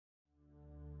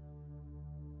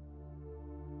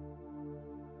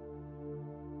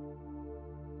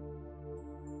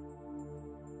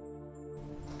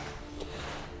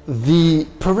The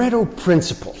Pareto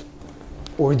principle,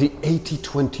 or the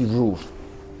 80-20 rule,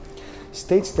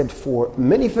 states that for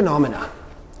many phenomena,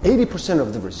 80%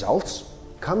 of the results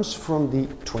comes from the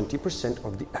 20%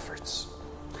 of the efforts.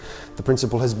 The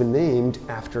principle has been named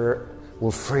after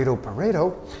Vilfredo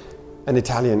Pareto, an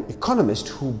Italian economist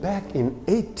who back in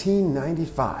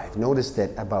 1895 noticed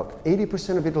that about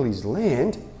 80% of Italy's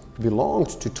land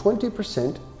belonged to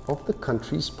 20% of the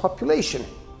country's population.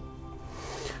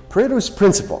 Pareto's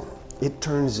principle, it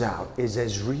turns out, is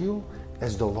as real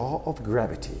as the law of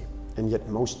gravity, and yet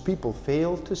most people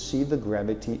fail to see the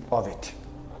gravity of it.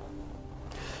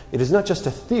 It is not just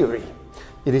a theory,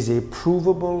 it is a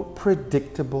provable,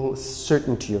 predictable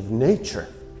certainty of nature,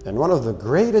 and one of the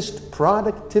greatest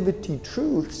productivity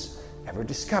truths ever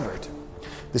discovered.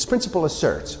 This principle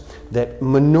asserts that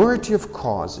minority of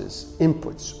causes,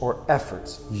 inputs, or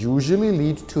efforts usually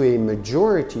lead to a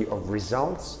majority of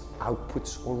results,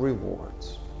 outputs, or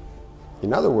rewards.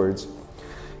 In other words,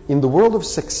 in the world of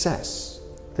success,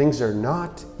 things are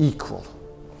not equal.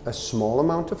 A small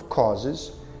amount of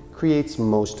causes creates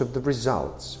most of the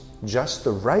results. Just the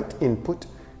right input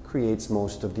creates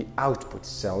most of the output.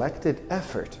 Selected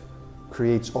effort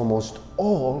creates almost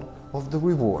all of the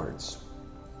rewards.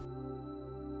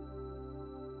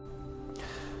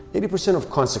 80% of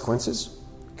consequences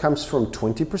comes from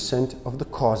 20% of the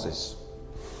causes.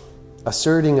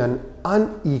 Asserting an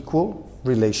unequal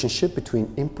relationship between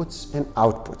inputs and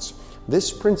outputs.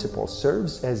 This principle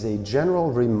serves as a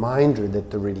general reminder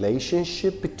that the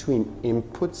relationship between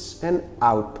inputs and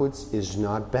outputs is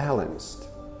not balanced.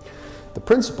 The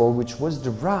principle, which was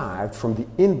derived from the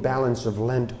imbalance of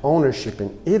land ownership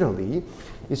in Italy,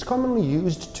 is commonly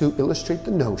used to illustrate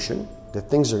the notion that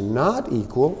things are not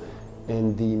equal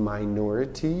and the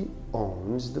minority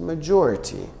owns the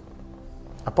majority.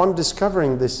 Upon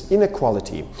discovering this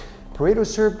inequality, Pareto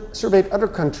surveyed other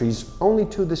countries only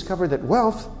to discover that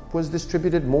wealth was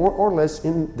distributed more or less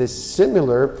in this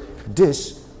similar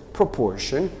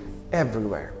disproportion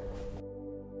everywhere.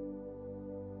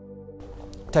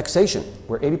 Taxation,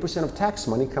 where 80% of tax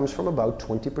money comes from about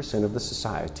 20% of the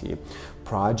society.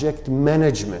 Project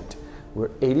management, where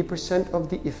 80% of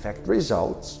the effect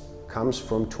results comes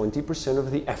from 20%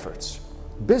 of the efforts.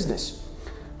 Business,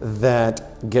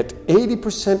 that get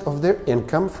 80% of their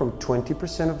income from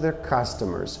 20% of their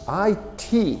customers.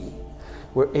 IT,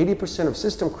 where 80% of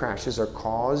system crashes are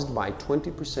caused by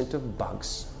 20% of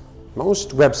bugs.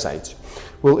 Most websites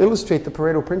will illustrate the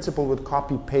Pareto principle with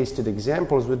copy-pasted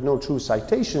examples with no true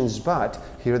citations, but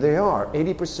here they are.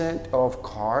 80% of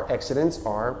car accidents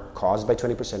are caused by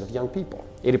 20% of young people.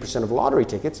 80% of lottery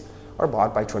tickets are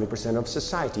bought by 20% of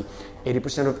society.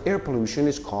 80% of air pollution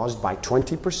is caused by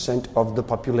 20% of the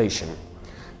population.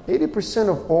 80%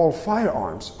 of all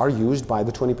firearms are used by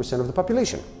the 20% of the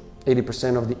population.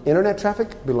 80% of the internet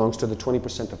traffic belongs to the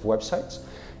 20% of websites.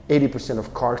 80%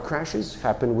 of car crashes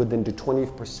happen within the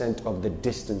 20% of the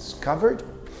distance covered.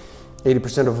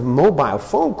 80% of mobile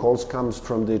phone calls comes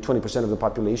from the 20% of the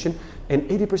population. And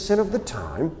 80% of the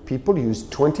time, people use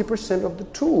 20% of the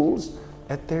tools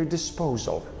at their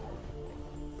disposal.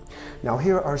 Now,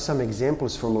 here are some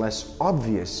examples from less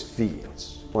obvious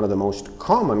fields. One of the most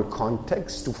common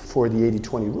contexts for the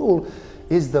 80-20 rule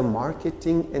is the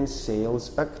marketing and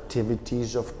sales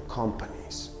activities of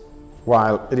companies.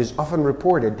 While it is often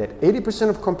reported that 80%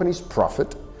 of companies'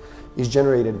 profit is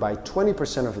generated by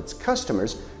 20% of its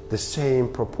customers, the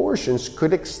same proportions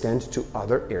could extend to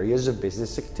other areas of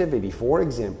business activity. For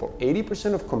example,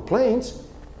 80% of complaints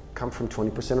come from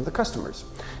 20% of the customers.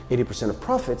 80% of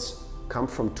profits come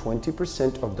from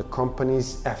 20% of the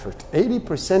company's effort.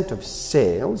 80% of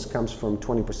sales comes from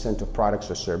 20% of products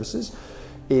or services.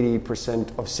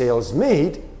 80% of sales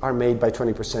made are made by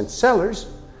 20% sellers,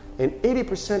 and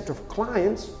 80% of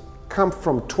clients come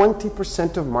from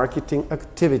 20% of marketing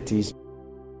activities.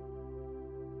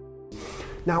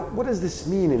 Now, what does this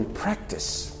mean in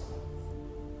practice?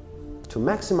 To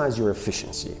maximize your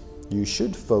efficiency, you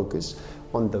should focus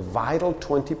on the vital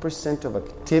 20% of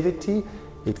activity.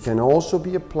 It can also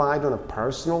be applied on a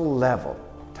personal level.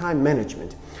 Time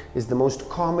management is the most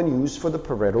common use for the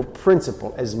Pareto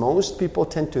principle, as most people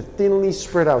tend to thinly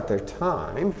spread out their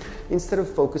time instead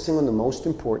of focusing on the most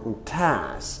important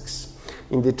tasks.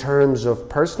 In the terms of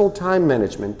personal time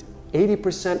management,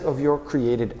 80% of your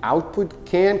created output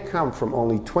can come from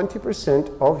only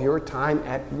 20% of your time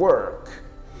at work.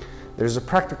 There's a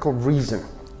practical reason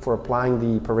for applying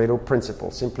the Pareto principle.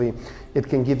 Simply, it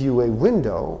can give you a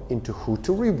window into who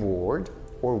to reward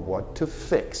or what to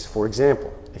fix. For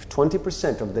example, if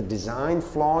 20% of the design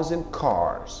flaws in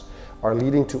cars are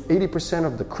leading to 80%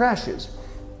 of the crashes,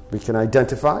 we can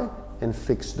identify and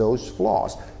fix those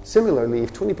flaws. Similarly,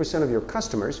 if 20% of your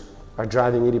customers are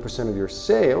driving 80% of your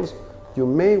sales, you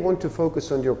may want to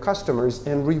focus on your customers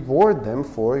and reward them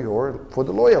for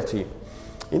the loyalty.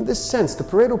 In this sense, the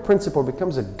Pareto principle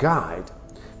becomes a guide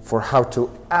for how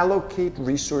to allocate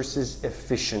resources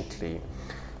efficiently.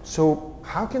 So,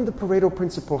 how can the Pareto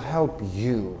principle help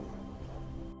you?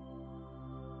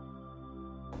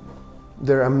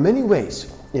 There are many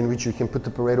ways in which you can put the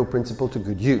Pareto principle to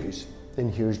good use.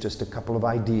 And here's just a couple of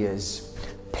ideas.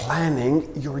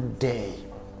 Planning your day.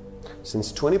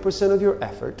 Since 20% of your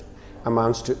effort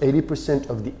amounts to 80%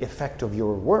 of the effect of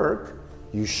your work,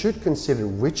 you should consider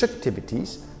which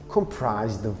activities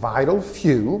comprise the vital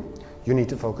few you need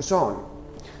to focus on.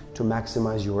 To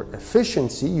maximize your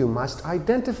efficiency, you must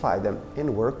identify them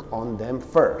and work on them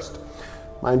first.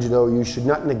 Mind you though, you should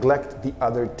not neglect the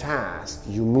other tasks.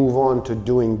 You move on to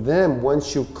doing them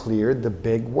once you clear the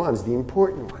big ones, the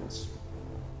important ones.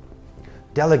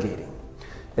 Delegating.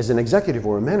 As an executive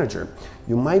or a manager,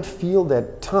 you might feel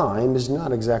that time is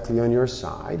not exactly on your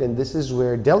side, and this is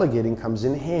where delegating comes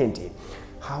in handy.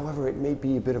 However, it may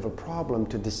be a bit of a problem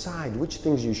to decide which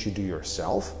things you should do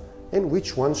yourself and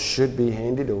which ones should be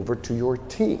handed over to your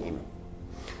team.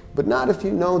 But not if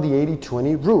you know the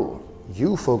 80-20 rule.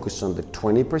 You focus on the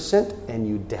 20% and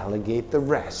you delegate the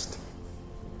rest.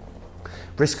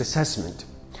 Risk assessment.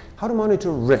 How to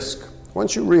monitor risk.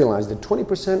 Once you realize that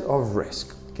 20% of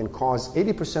risk can cause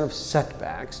 80% of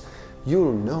setbacks,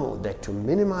 you'll know that to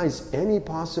minimize any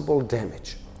possible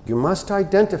damage, you must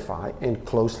identify and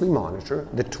closely monitor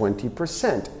the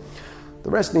 20%. The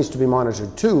rest needs to be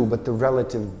monitored too, but the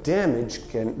relative damage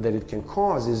that it can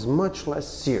cause is much less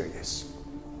serious.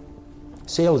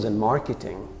 Sales and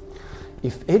marketing.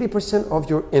 If 80% of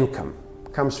your income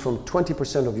comes from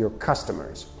 20% of your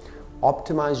customers,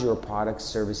 optimize your products,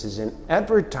 services, and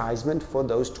advertisement for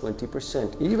those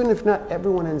 20%. Even if not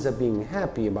everyone ends up being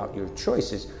happy about your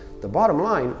choices, the bottom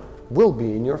line will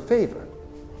be in your favor.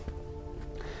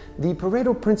 The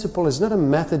Pareto principle is not a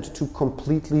method to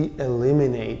completely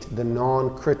eliminate the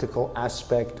non-critical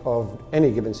aspect of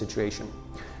any given situation.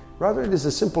 Rather, it is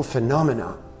a simple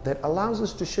phenomena that allows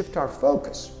us to shift our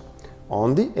focus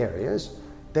on the areas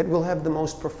that will have the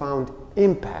most profound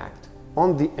impact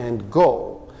on the end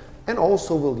goal and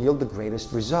also will yield the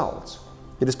greatest results.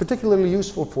 It is particularly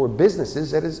useful for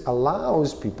businesses as it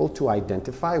allows people to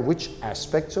identify which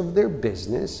aspects of their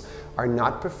business are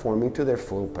not performing to their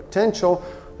full potential,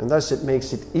 and thus it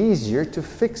makes it easier to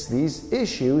fix these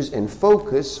issues and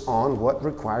focus on what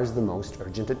requires the most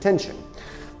urgent attention.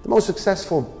 The most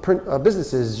successful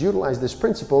businesses utilize this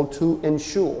principle to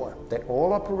ensure that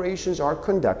all operations are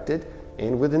conducted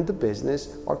and within the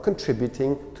business are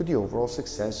contributing to the overall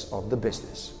success of the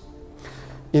business.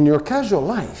 In your casual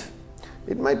life,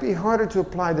 it might be harder to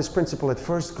apply this principle at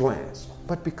first glance,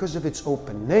 but because of its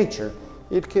open nature,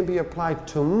 it can be applied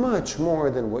to much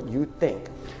more than what you think.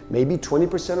 Maybe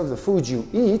 20% of the food you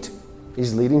eat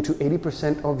is leading to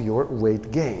 80% of your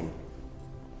weight gain.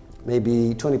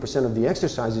 Maybe 20% of the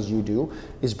exercises you do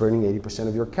is burning 80%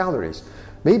 of your calories.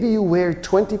 Maybe you wear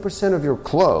 20% of your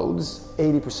clothes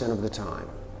 80% of the time.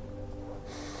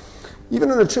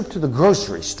 Even on a trip to the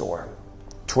grocery store,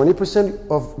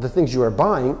 20% of the things you are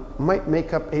buying might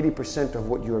make up 80% of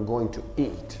what you are going to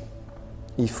eat.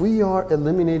 If we are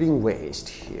eliminating waste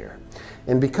here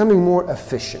and becoming more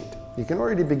efficient, you can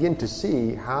already begin to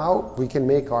see how we can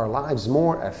make our lives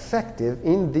more effective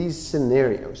in these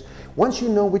scenarios. Once you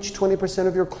know which 20%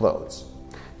 of your clothes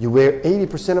you wear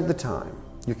 80% of the time,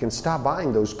 you can stop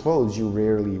buying those clothes you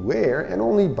rarely wear and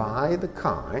only buy the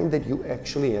kind that you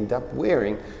actually end up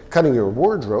wearing, cutting your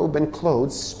wardrobe and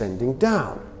clothes spending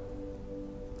down.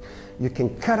 You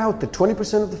can cut out the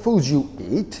 20% of the foods you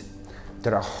eat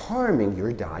that are harming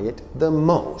your diet the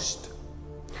most.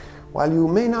 While you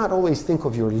may not always think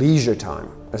of your leisure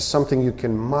time as something you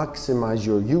can maximize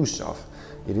your use of,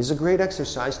 it is a great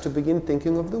exercise to begin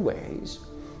thinking of the ways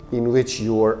in which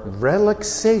your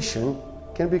relaxation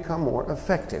can become more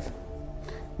effective.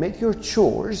 Make your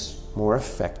chores more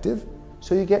effective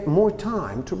so you get more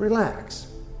time to relax.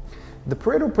 The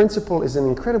Pareto principle is an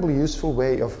incredibly useful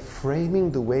way of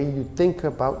framing the way you think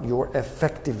about your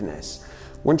effectiveness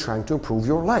when trying to improve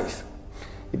your life.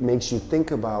 It makes you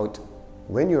think about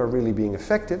when you are really being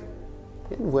effective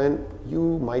and when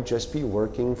you might just be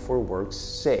working for work's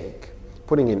sake,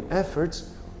 putting in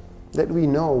efforts that we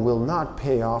know will not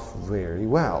pay off very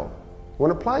well. When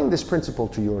applying this principle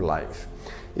to your life,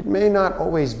 It may not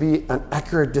always be an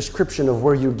accurate description of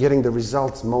where you're getting the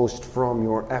results most from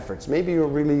your efforts. Maybe you're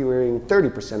really wearing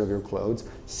 30% of your clothes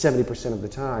 70% of the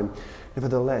time.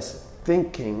 Nevertheless,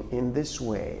 thinking in this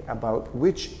way about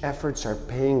which efforts are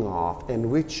paying off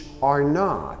and which are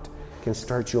not can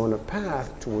start you on a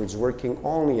path towards working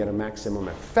only at a maximum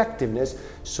effectiveness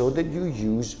so that you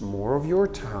use more of your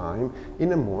time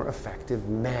in a more effective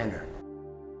manner.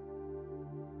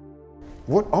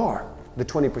 What are the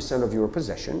 20% of your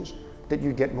possessions that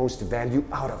you get most value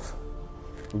out of?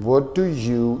 What do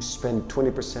you spend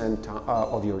 20%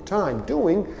 of your time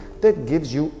doing that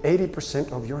gives you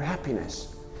 80% of your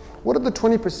happiness? What are the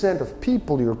 20% of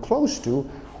people you're close to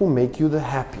who make you the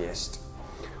happiest?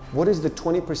 What is the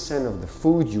 20% of the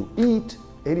food you eat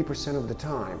 80% of the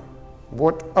time?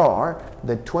 What are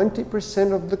the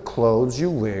 20% of the clothes you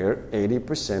wear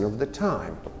 80% of the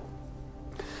time?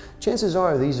 Chances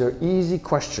are these are easy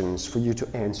questions for you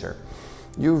to answer.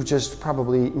 You've just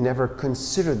probably never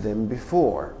considered them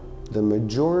before. The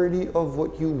majority of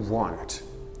what you want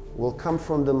will come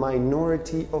from the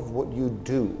minority of what you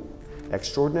do.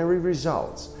 Extraordinary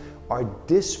results are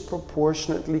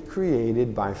disproportionately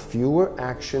created by fewer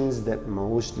actions that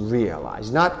most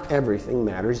realize. Not everything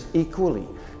matters equally.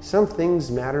 Some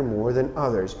things matter more than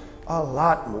others, a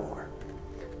lot more.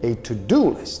 A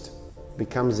to-do list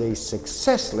becomes a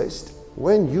success list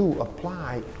when you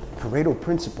apply Pareto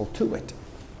principle to it.